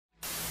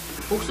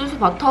옥수수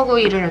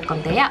버터구이를 할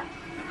건데요.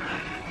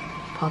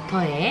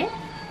 버터에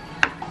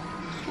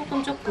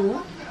소금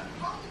조금,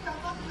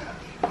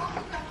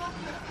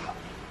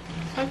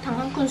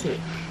 설탕 1큰술,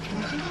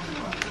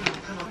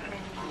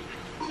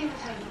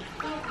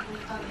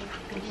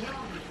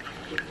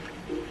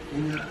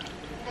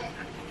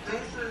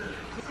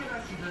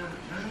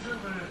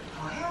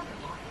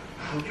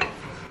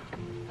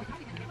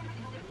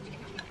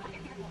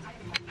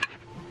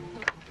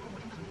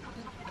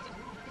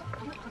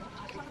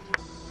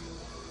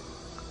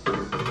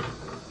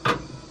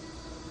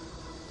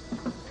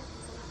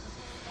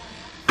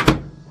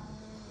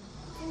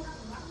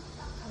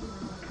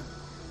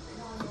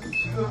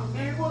 지금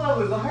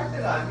일본하고 이거 할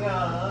때가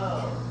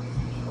아니야.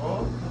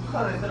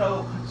 북한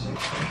애들하고 같이.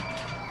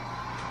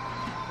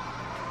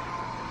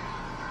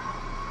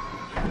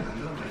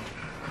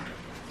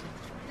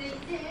 네,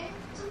 이제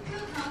투표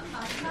전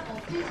마지막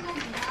어필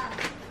시간입니다.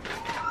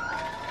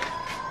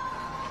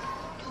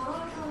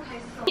 더러워서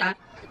갈 수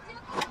없어.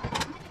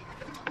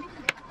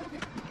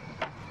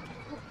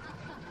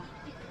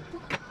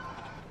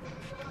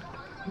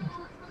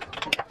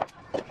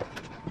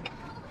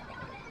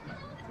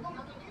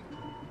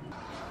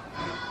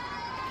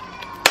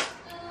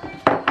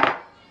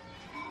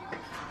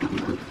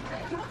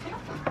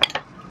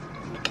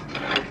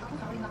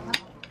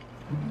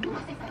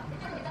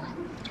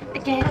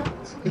 이렇게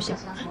몇 시야?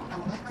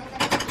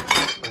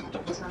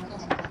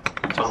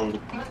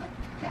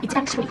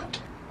 이참시오.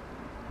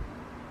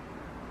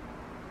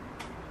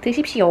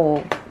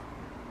 드십시오.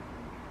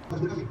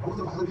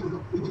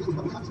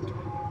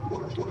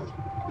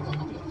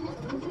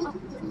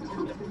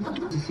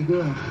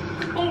 지금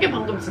뽕게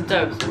방금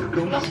진짜였어.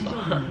 너무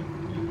심각해.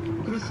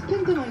 그리고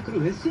스탠드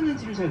마이크를 왜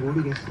쓰는지를 잘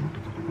모르겠어.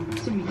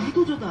 지금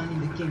이도저도 아닌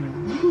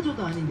느낌이야.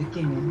 이도저도 아닌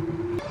느낌이야.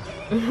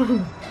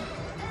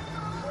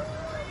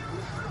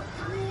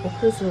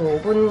 옥수수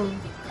오븐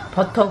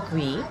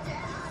버터구이.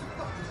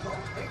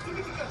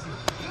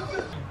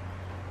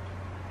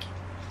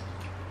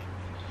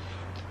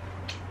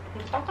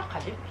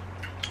 딱딱하지?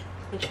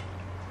 그죠?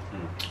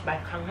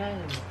 말 강해야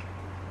되는 거.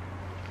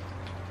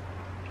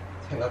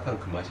 생각한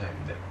그 맛이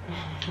아닌데.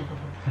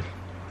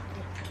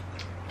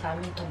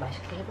 다음엔 더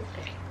맛있게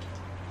해볼게.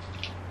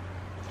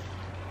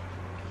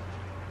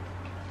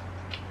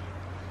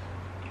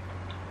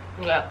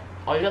 이게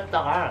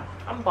얼렸다가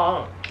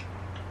한번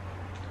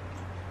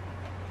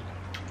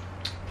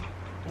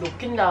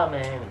녹인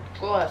다음에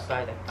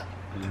구워야겠다.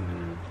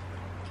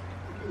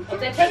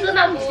 어제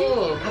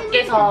퇴근하고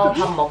밖에서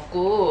밥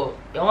먹고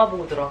영화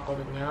보고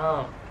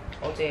들어왔거든요.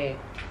 어제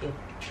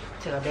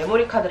제가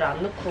메모리 카드를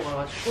안 넣고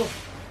가가지고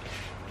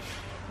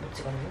못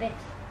찍었는데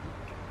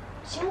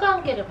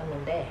신과한계를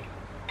봤는데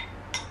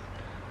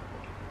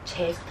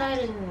제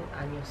스타일은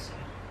아니었어요.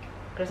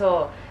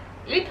 그래서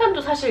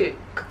 1편도 사실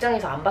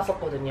극장에서 안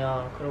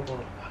봤었거든요.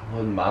 그러고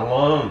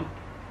망원.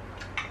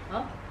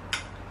 어?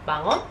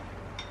 망원?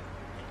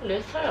 내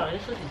스타일 아닐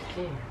수도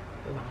있지.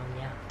 왜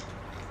망원이야?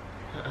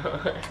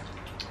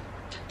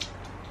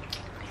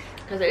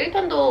 그래서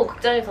 1편도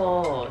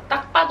극장에서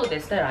딱 봐도 내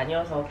스타일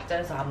아니어서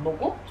극장에서 안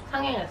보고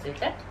상영했을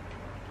때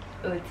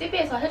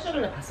TV에서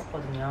해주길래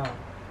봤었거든요.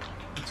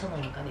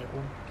 2,000원인가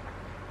내고.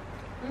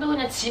 근데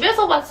그냥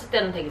집에서 봤을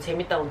때는 되게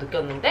재밌다고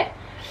느꼈는데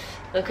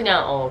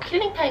그냥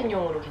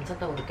킬링타임용으로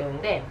괜찮다고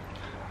느꼈는데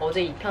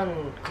어제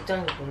 2편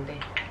극장에서 보는데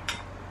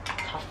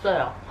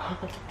잤어요.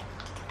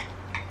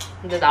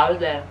 근데 나올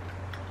때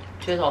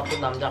뒤에서 어떤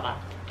남자가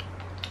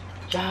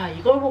야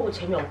이걸 보고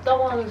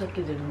재미없다고 하는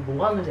새끼들은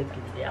뭐 하는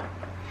새끼들이야?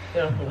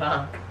 이러는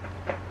거야.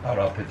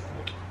 바로 앞에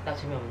두고. 나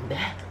재미없는데.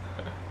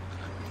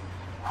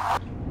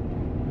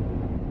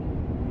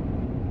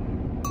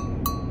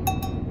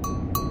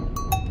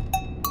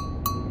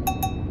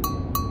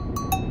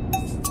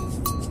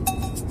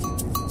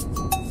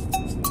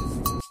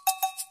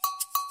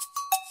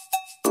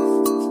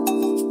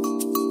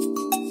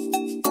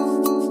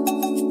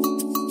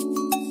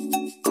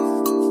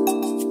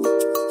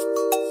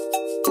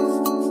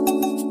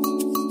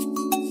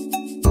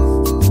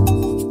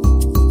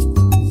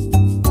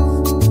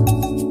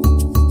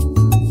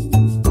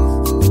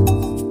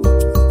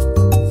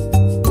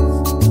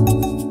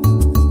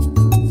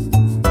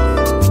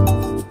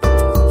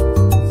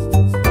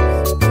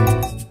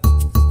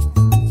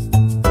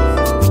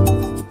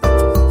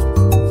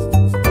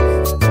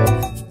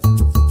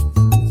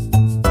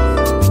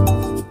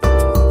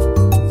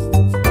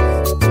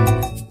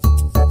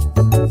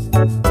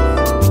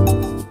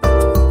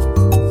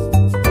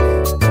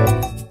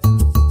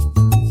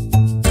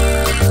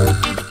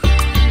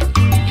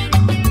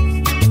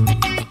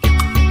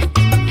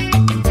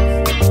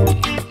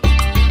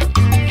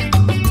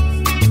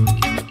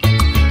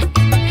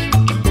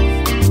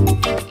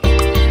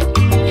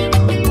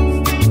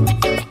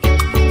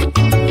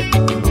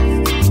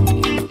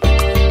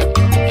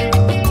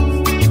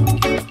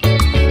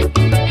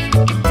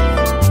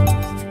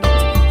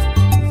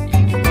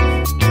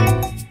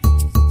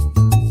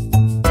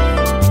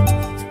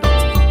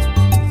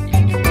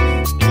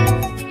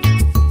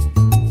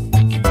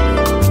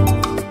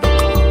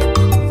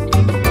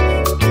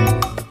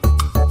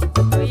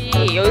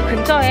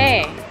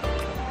 근처에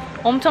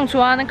엄청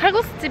좋아하는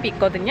칼국수 집이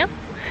있거든요.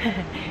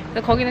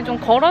 그래서 거기는 좀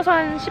걸어서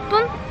한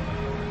 10분?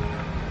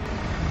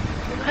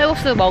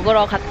 칼국수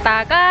먹으러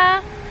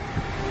갔다가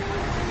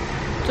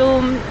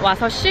좀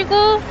와서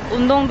쉬고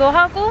운동도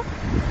하고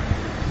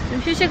좀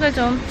휴식을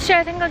좀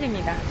취할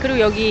생각입니다.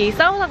 그리고 여기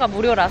사우나가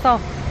무료라서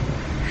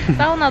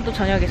사우나도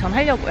저녁에 전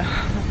하려고요.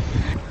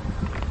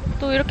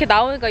 또 이렇게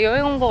나오니까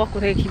여행 온 것 같고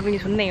되게 기분이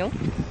좋네요.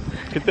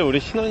 그때 우리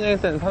신혼여행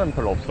때는 사람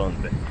별로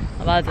없었는데.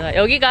 맞아.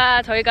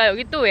 저희가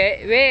여기 또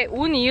왜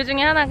온 이유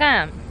중에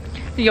하나가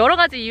여러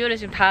가지 이유를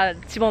지금 다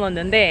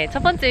집어넣었는데,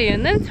 첫 번째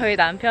이유는 저희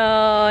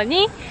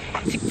남편이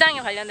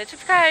직장에 관련된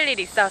축하할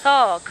일이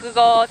있어서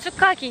그거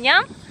축하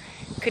기념,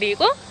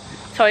 그리고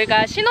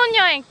저희가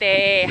신혼여행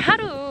때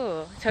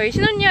하루, 저희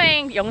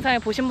신혼여행 영상을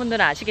보신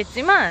분들은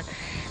아시겠지만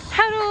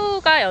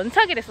하루가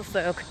연착이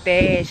됐었어요.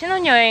 그때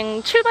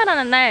신혼여행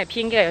출발하는 날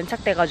비행기가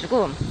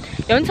연착돼가지고,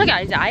 연착이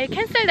아니지, 아예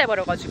캔슬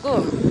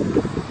돼버려가지고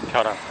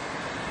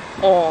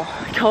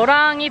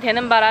결항이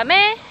되는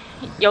바람에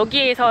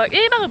여기에서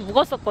 1박을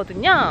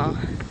묵었었거든요.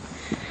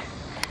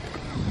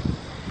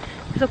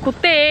 그래서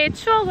그때의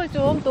추억을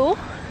좀 또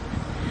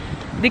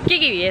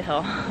느끼기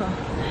위해서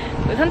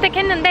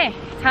선택했는데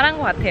잘한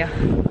것 같아요.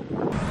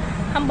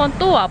 한번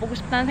또 와보고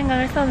싶다는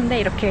생각을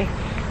했었는데 이렇게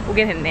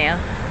오게 됐네요.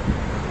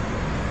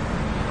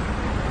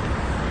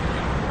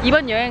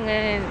 이번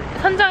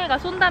여행은 선정이가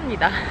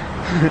쏜답니다.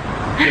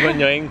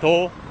 이번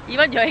여행도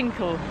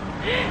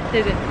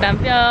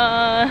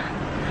남편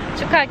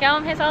축하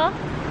겸 해서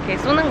이렇게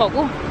쏘는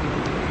거고.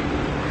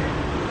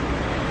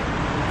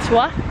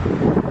 좋아?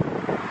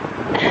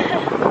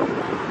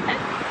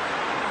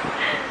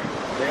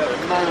 내가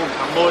웬만하면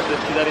밥 먹을 때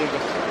기다리는 거.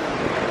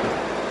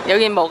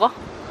 여긴 먹어?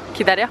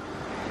 기다려?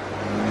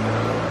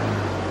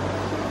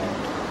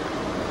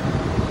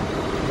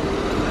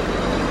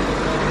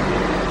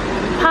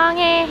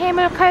 황해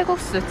해물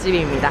칼국수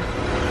집입니다.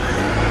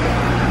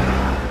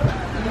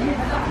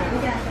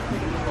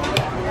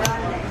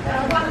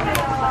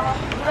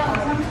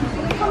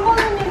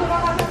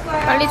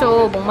 빨리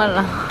줘,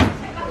 목말라.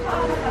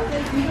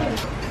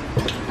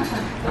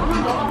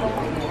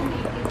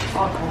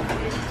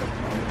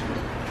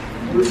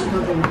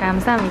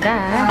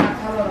 감사합니다.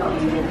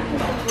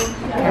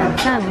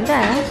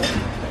 감사합니다.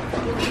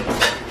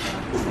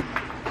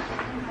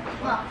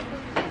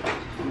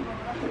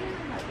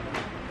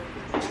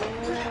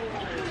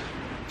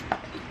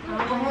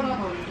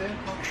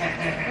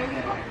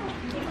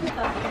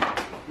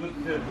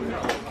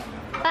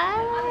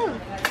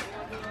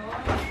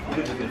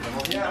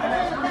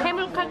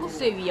 해물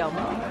칼국수의 위험.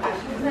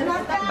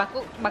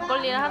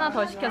 막걸리를 하나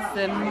더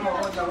시켰음.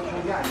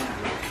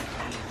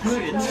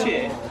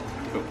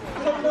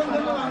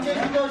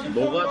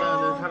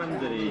 노가다하는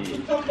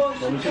사람들이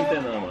점심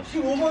때나 막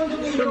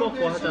술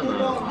먹고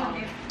하잖아.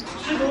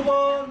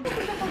 15번.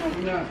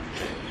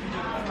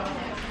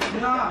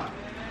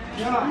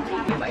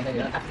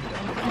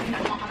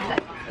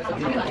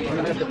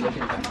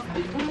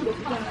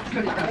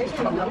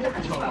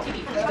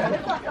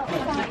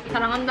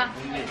 사랑한다.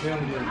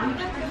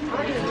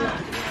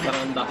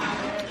 사랑한다.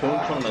 좋은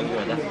추억 남기고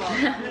가자.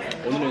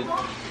 오늘은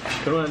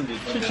결혼한 지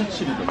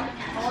 777일이다.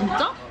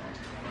 진짜?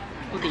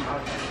 어디?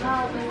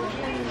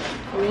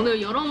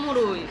 오늘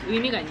여러모로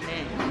의미가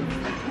있네.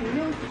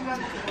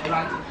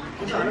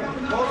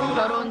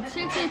 결혼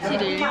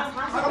 777일.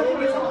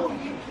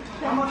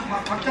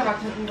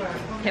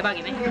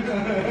 대박이네.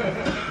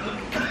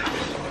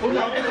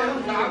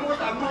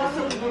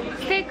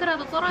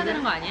 스테이크라도 썰어야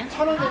되는 거 아니야?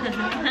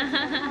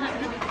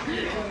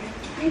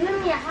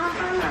 이름이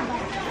하하나다.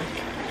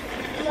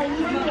 이거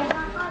이름이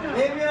하하나.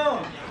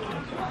 4명.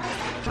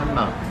 참나.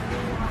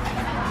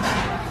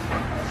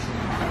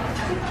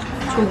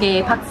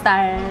 조개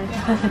박살.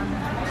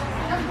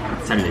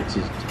 박살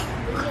냈지 진짜.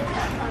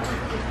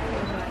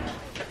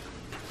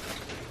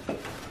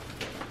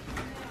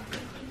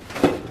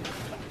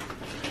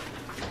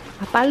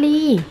 아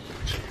빨리.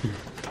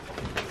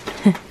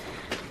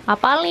 아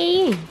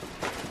빨리.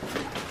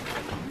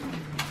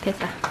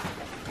 됐다.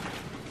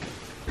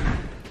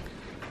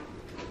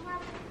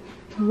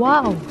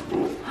 와우.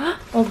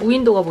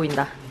 무인도가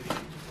보인다.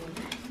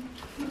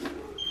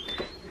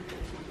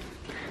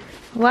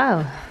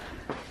 와우.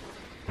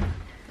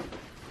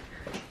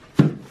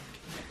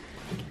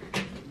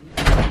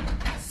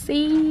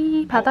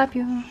 See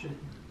바다뷰.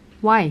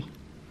 Why?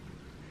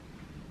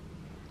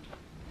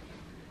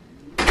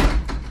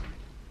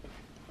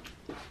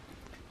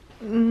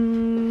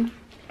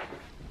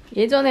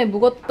 예전에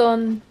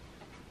묵었던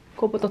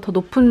것보다 더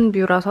높은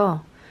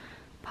뷰라서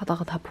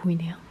바다가 다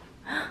보이네요.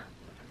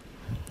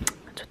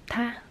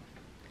 좋다.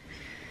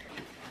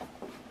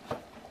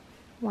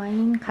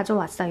 와인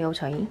가져왔어요,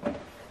 저희.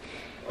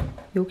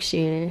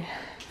 욕실.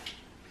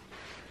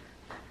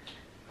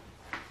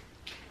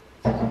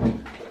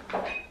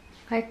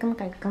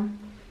 깔끔깔끔.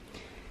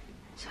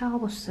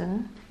 샤워부스.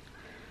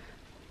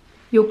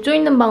 욕조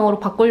있는 방으로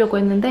바꾸려고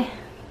했는데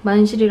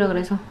만실이라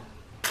그래서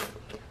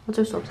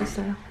어쩔 수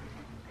없었어요.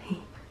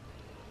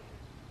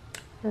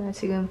 제가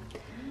지금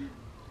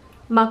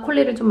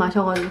막콜리를 좀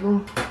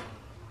마셔가지고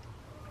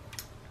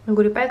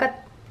얼굴이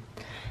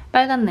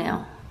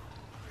빨갛네요.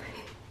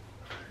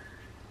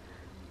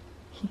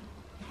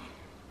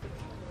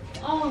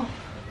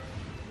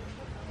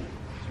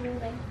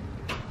 좋은데.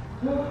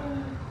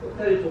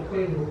 호텔이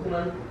좋긴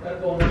좋구만.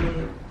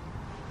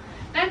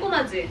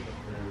 깔끔하지?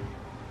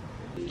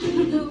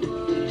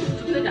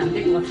 좁혀지 안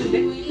될 것 같은데?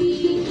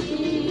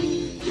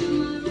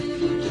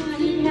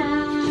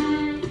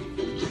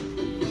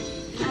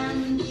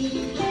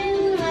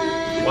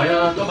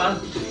 와야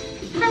또만.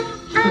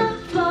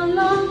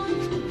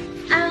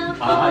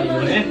 아, 이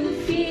노래?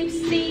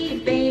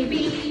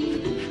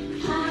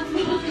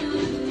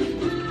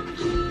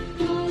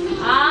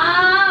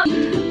 아!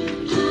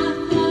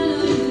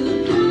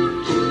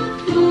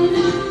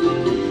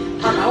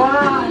 아,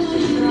 나와!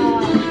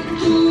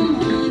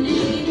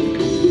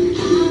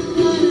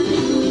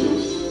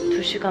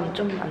 2시간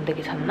좀 안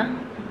되게 잤나?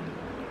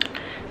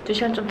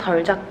 2시간 좀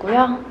덜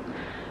잤고요.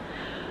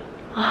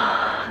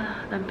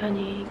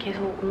 남편이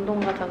계속 운동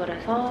가자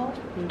그래서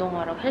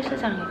운동하러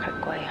헬스장에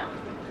갈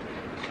거예요.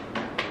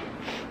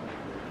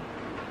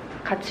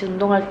 같이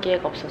운동할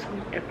기회가 없어서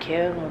이렇게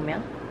여행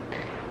오면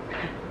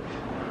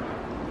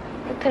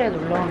호텔에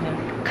놀러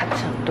오면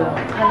같이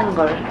운동하는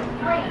걸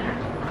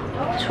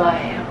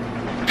좋아해요.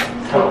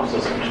 살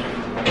없어서.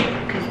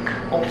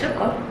 그러니까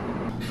없을걸?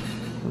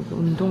 여기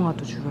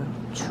운동화도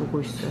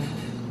주고 있어요.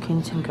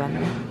 괜히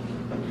챙겨왔네.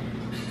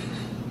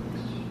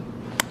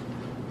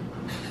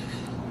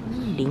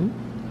 링?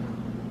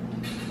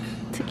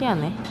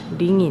 특이하네.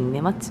 링이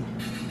있네, 맞지?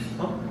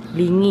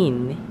 링이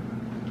있네.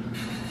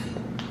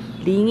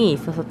 링이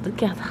있어서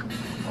특이하다.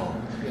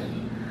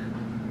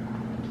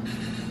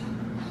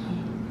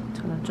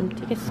 저는 좀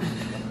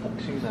뛰겠습니다.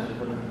 복싱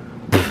잘해보라.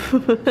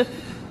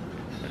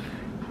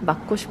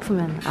 맞고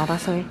싶으면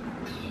알아서 해.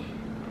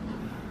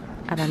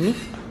 알았니?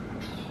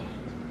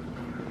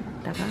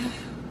 이따가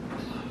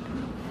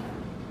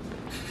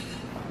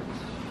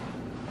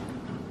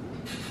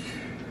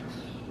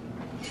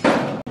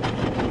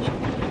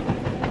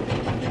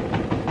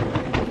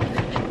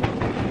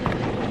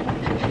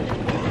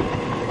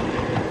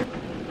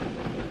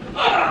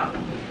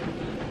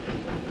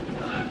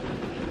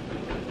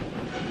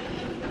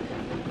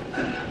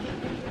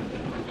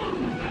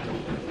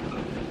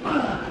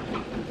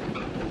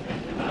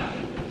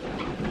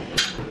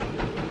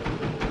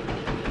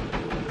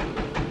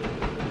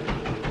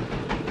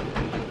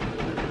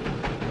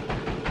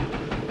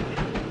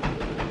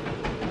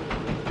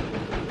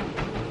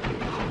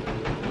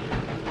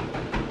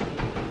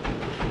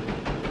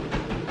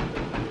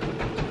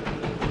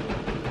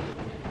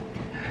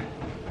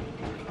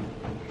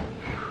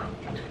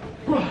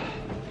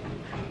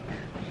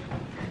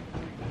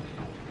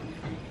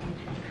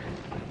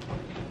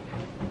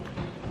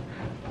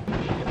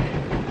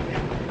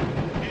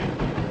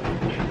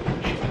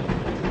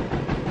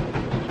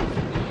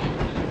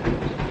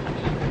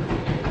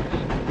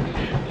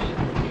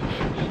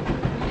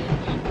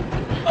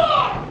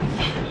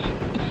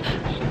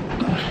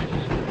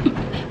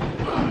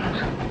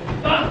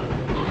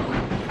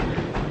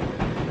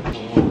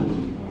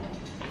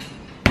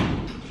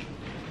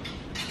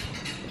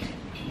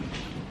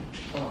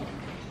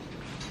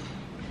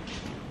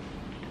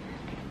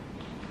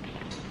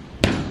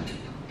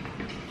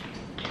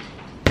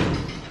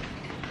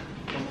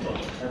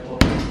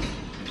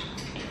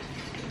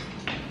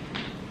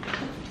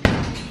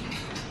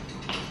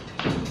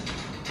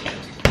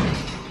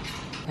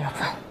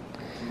여러분,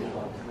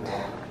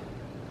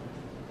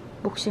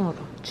 복싱으로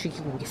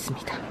죽이고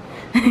오겠습니다.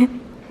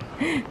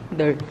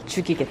 널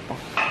죽이겠다.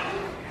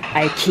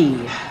 I kill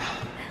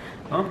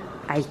you.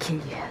 I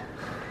kill you.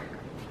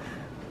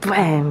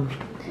 뱀.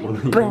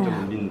 오늘 진짜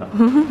울린다.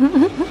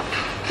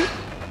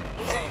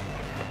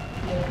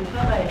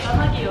 부사가의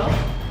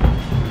까마귀요.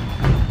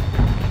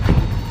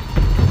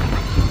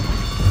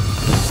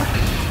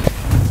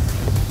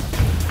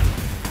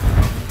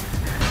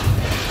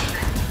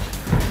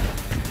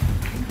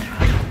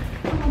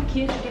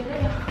 기회 주게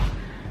때려.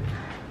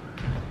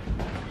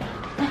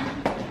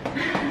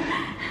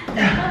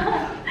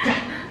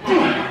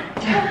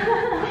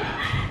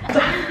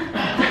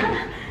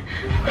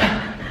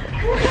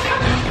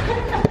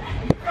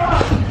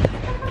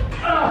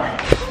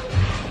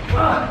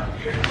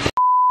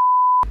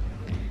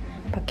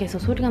 밖에서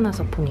소리가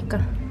나서 보니까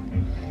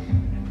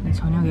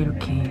저녁에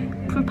이렇게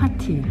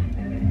풀파티,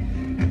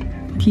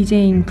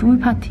 디제잉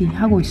풀파티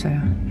하고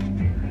있어요.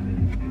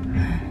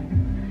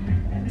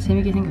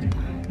 재밌게 생겼다.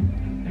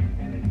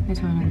 근데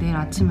저는 내일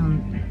아침에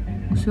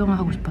수영을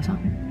하고 싶어서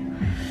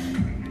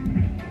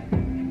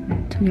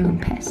저녁은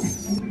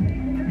패스.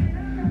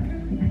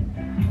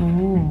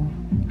 오.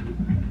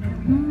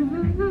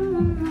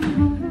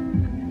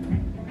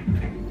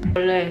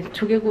 원래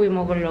조개구이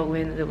먹으려고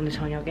했는데 오늘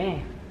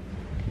저녁에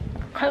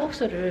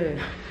칼국수를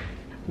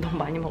너무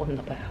많이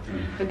먹었나봐요.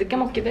 늦게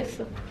먹기도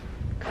했어.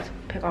 그래서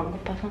배가 안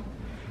고파서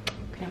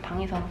그냥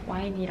방에서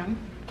와인이랑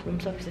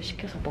룸서비스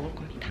시켜서 먹을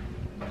겁니다.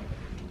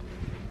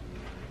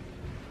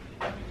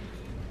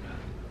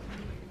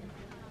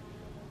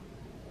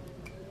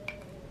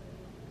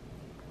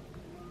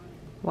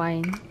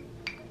 와인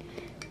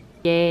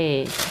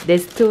이게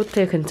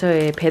네스트호텔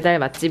근처에 배달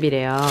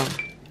맛집이래요.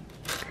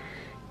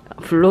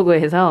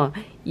 블로그에서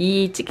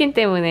이 치킨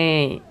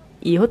때문에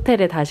이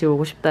호텔에 다시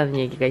오고 싶다는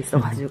얘기가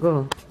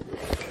있어가지고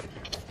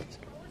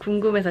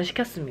궁금해서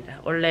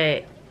시켰습니다.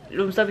 원래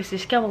룸서비스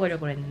시켜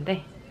먹으려고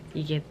했는데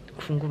이게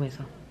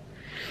궁금해서.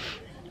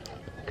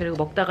 그리고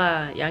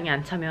먹다가 양이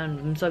안 차면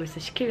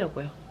룸서비스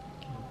시키려고요.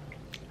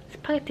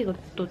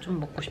 스파게티도 좀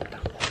먹고 싶다.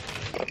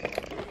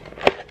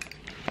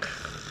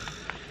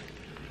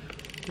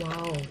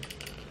 와우.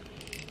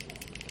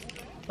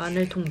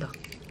 마늘 통닭.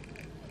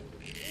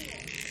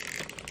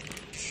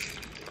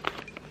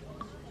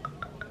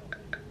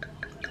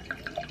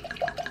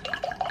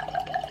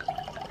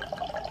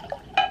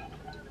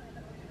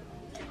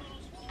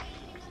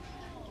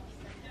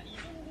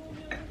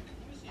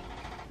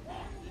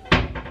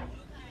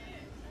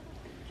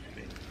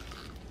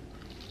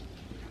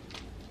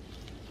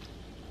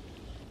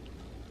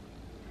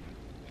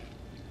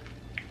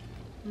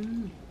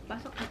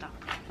 바삭하다.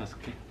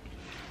 바삭해?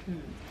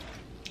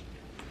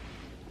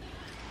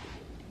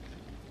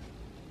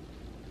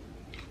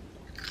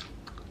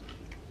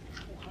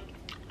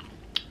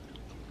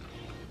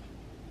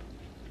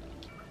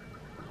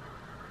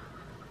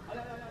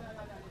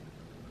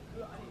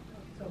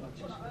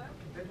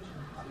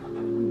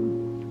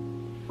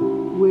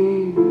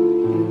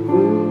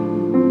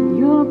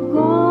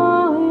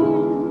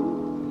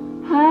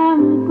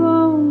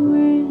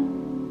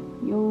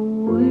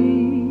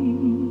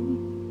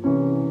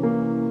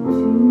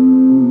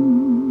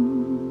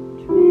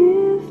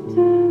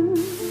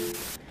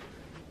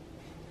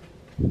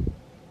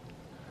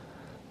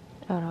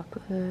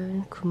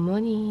 여러분,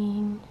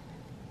 굿모닝.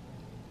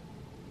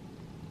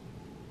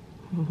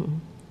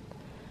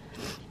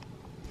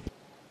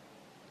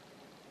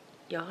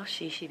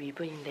 (6시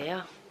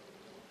 22분인데요)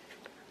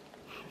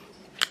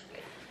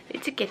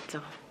 일찍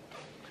깼죠.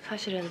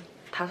 사실은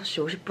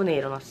 5시 50분에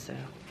일어났어요.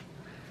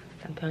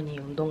 남편이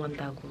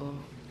운동한다고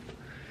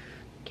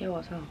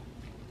깨워서.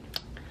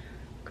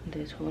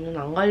 근데 저는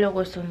안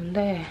가려고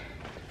했었는데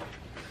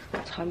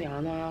잠이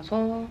안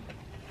와서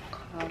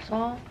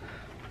가서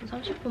한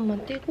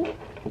 30분만 뛰고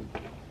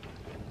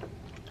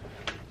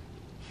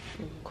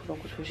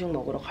그러고 조식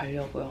먹으러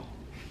가려고요.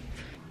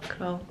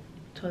 그럼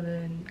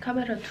저는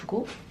카메라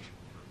두고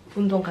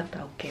운동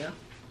갔다 올게요.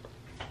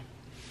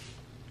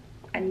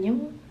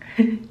 안녕.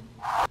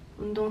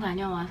 운동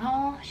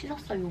다녀와서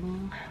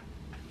씻었어요.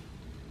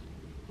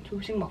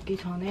 조식 먹기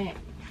전에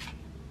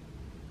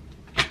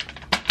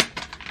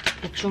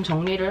대충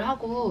정리를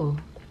하고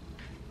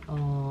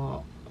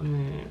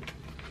오늘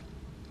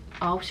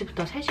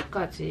 9시부터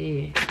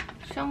 3시까지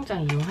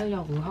수영장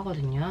이용하려고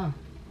하거든요.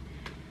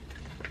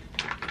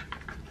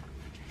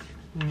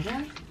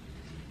 오늘은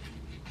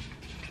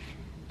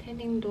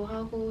태닝도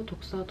하고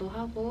독서도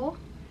하고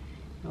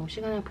이런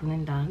시간을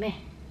보낸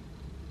다음에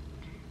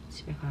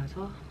집에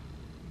가서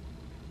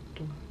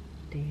또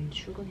내일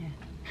출근해야 돼.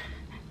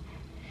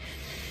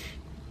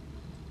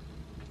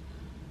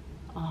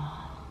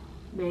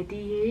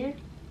 메디힐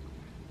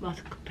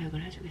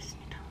마스크팩을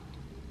해주겠습니다.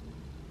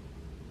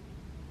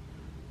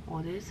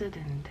 어제 했어야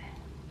되는데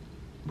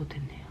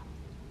못했네요.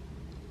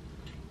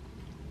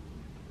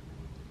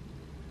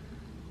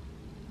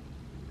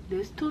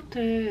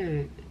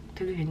 네스트호텔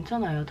되게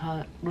괜찮아요.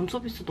 다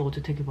룸서비스도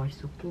어제 되게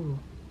맛있었고.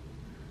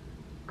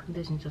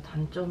 근데 진짜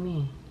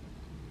단점이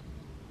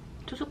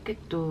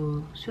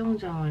투숙객도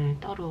수영장을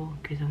따로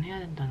계산해야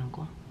된다는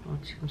거.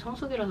 지금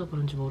성수기라서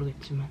그런지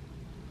모르겠지만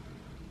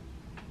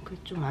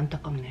그게 좀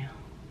안타깝네요.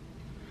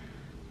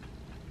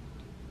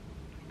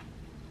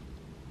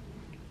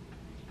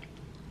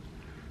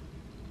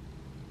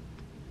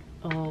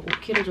 어,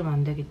 5km 좀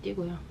안 되게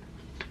뛰고요.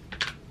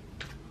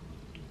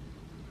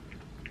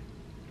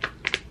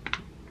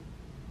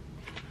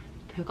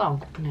 배가 안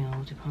고프네요.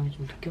 어제 밤에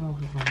좀 늦게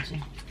먹어서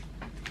그런지.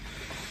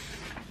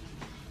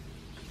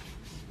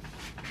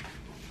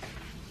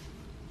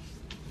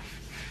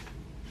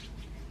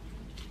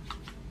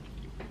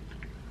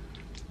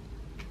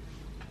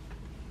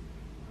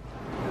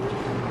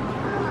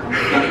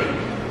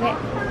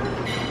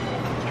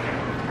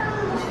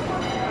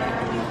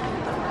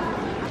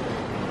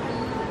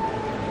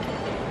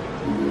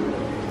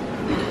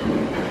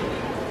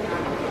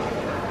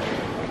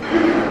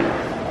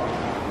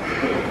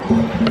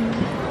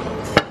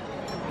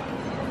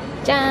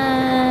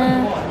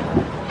 짠!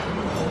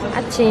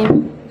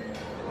 아침.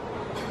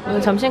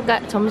 오늘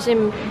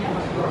점심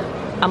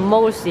안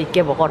먹을 수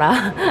있게 먹어라.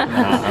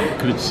 아,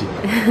 그렇지.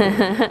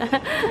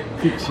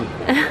 그렇지.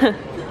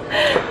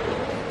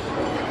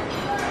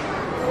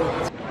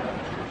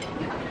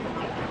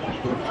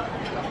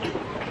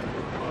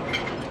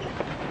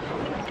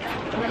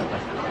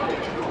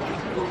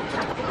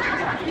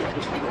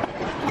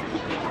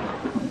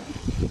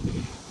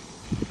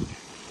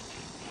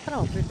 사람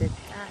없을 때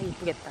딱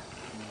이쁘겠다.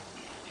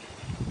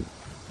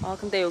 아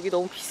근데 여기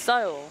너무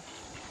비싸요.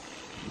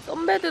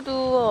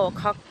 선베드도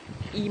각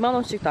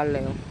 2만원씩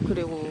달래요.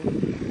 그리고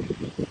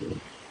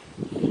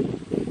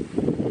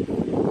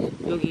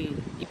여기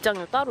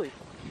입장료 따로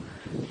있고.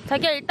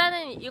 자기야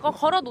일단은 이거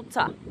걸어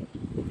놓자.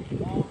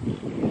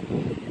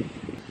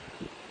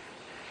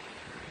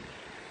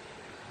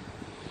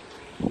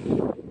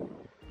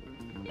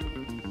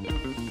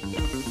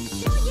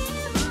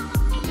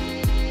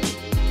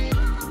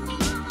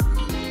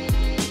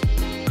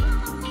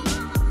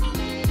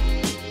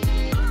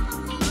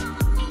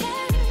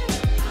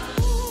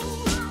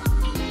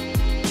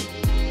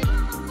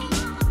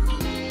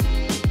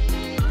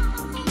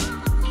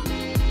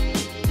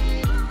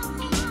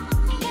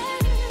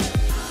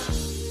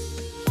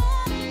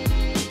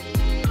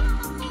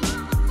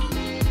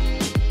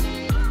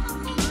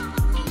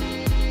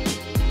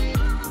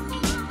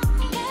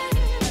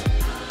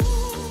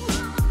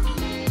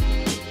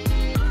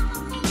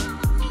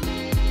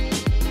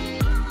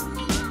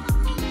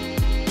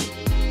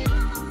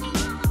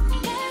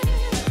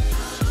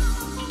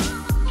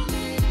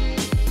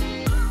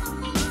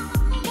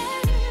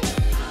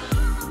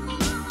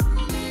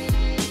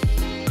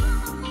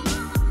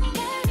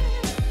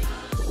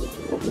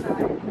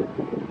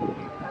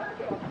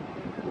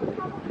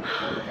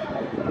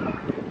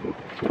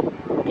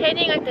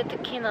 태닝할 때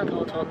특히나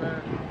더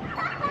저는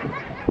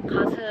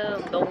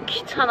가슴 너무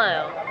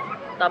귀찮아요.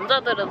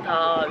 남자들은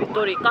다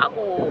윗도리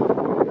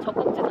까고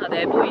젖꼭지 다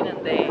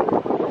내보이는데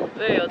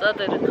왜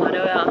여자들은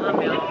가려야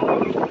하며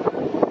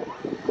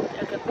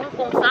이렇게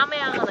꽁꽁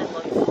싸매야 하는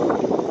건지.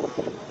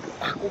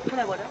 확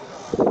오픈해버려?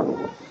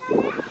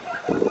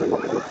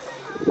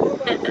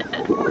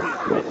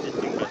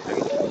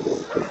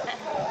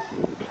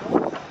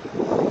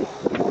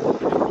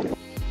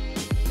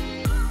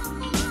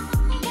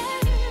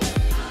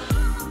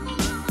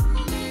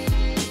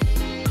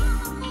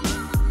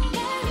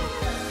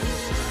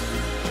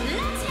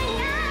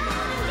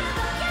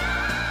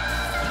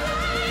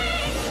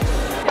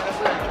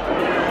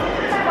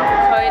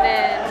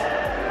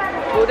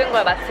 모든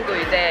걸 마치고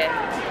이제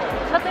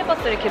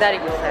셔틀버스를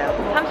기다리고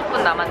있어요.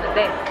 30분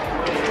남았는데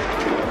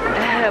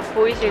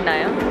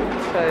보이시나요?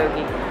 저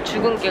여기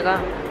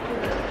주근깨가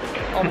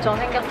엄청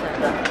생겼어요.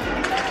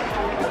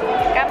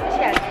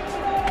 깜시하게.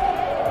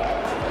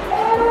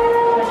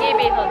 여기에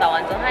비해서 나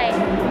완전 하얘.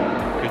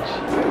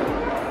 그치.